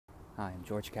Hi, I'm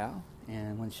George Cow, and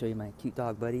I want to show you my cute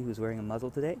dog buddy who's wearing a muzzle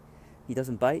today. He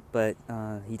doesn't bite, but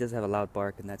he does have a loud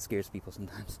bark, and that scares people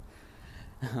sometimes.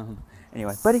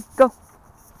 Anyway, buddy, go!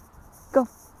 Go!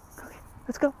 Okay,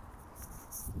 let's go!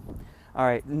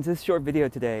 Alright, in this short video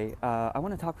today, I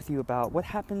want to talk with you about what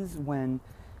happens when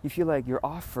you feel like your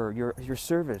offer, your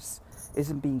service,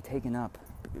 isn't being taken up.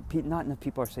 Not enough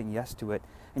people are saying yes to it,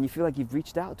 and you feel like you've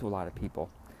reached out to a lot of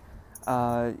people.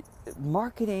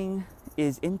 Marketing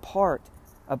is in part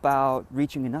about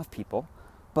reaching enough people,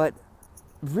 but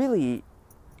really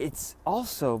it's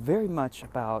also very much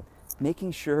about making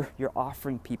sure you're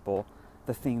offering people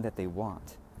the thing that they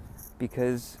want.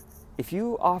 Because if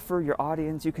you offer your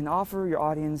audience, you can offer your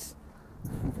audience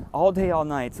all day, all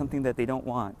night something that they don't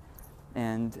want,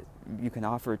 and you can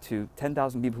offer to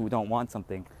 10,000 people who don't want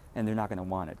something, and they're not going to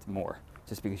want it more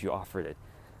just because you offered it.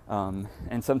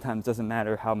 And sometimes it doesn't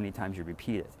matter how many times you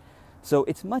repeat it. So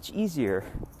it's much easier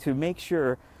to make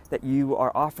sure that you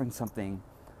are offering something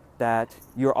that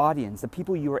your audience, the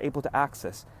people you are able to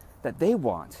access, that they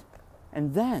want.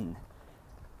 And then,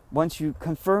 once you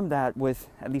confirm that with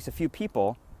at least a few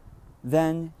people,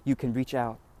 then you can reach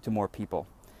out to more people.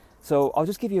 So I'll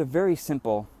just give you a very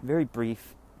simple, very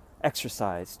brief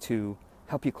exercise to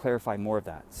help you clarify more of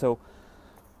that. So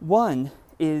one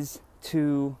is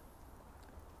to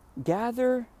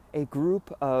gather a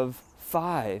group of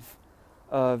 5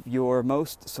 of your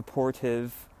most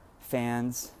supportive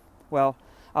fans. Well,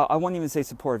 I won't even say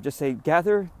supportive, just say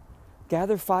gather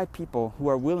 5 people who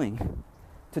are willing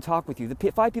to talk with you.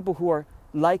 The 5 people who are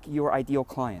like your ideal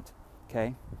client,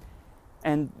 okay?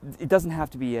 And it doesn't have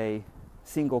to be a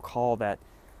single call that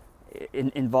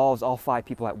involves all 5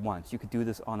 people at once. You could do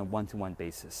this on a one-to-one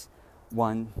basis.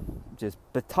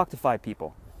 But talk to 5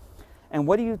 people. And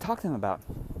what do you talk to them about?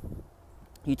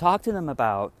 You talk to them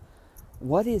about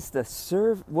what is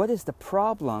the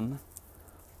problem,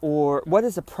 or what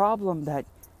is the problem that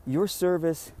your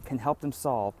service can help them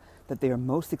solve that they are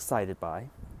most excited by,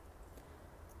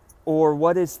 or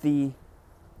what is the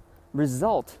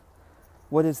result,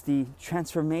 what is the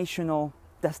transformational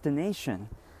destination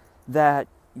that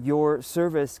your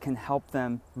service can help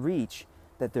them reach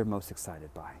that they're most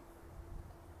excited by.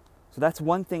 So that's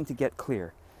one thing to get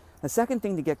clear. The second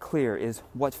thing to get clear is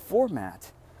what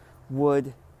format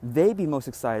would they be most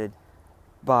excited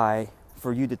by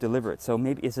for you to deliver it. So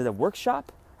maybe, is it a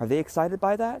workshop? Are they excited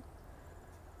by that?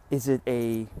 Is it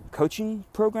a coaching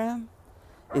program?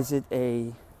 Is it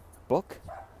a book?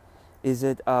 Is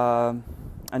it an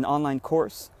online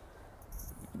course?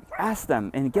 Ask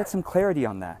them and get some clarity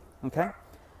on that, okay?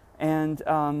 And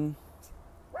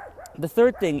the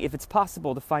third thing, if it's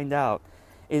possible to find out,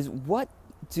 is what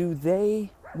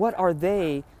are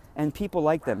they and people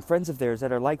like them, friends of theirs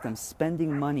that are like them,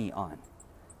 spending money on?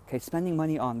 Okay, spending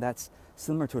money on that's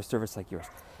similar to a service like yours.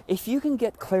 If you can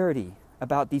get clarity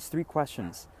about these 3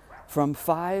 questions from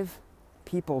 5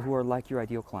 people who are like your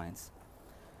ideal clients,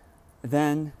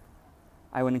 then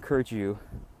I would encourage you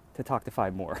to talk to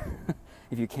 5 more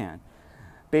if you can.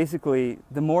 Basically,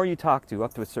 the more you talk to,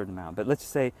 up to a certain amount, but let's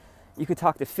say you could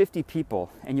talk to 50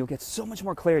 people and you'll get so much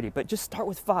more clarity, but just start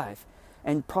with 5.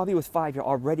 And probably with 5, you'll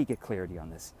already get clarity on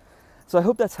this. So I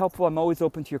hope that's helpful. I'm always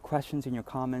open to your questions and your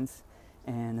comments.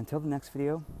 And until the next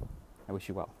video, I wish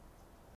you well.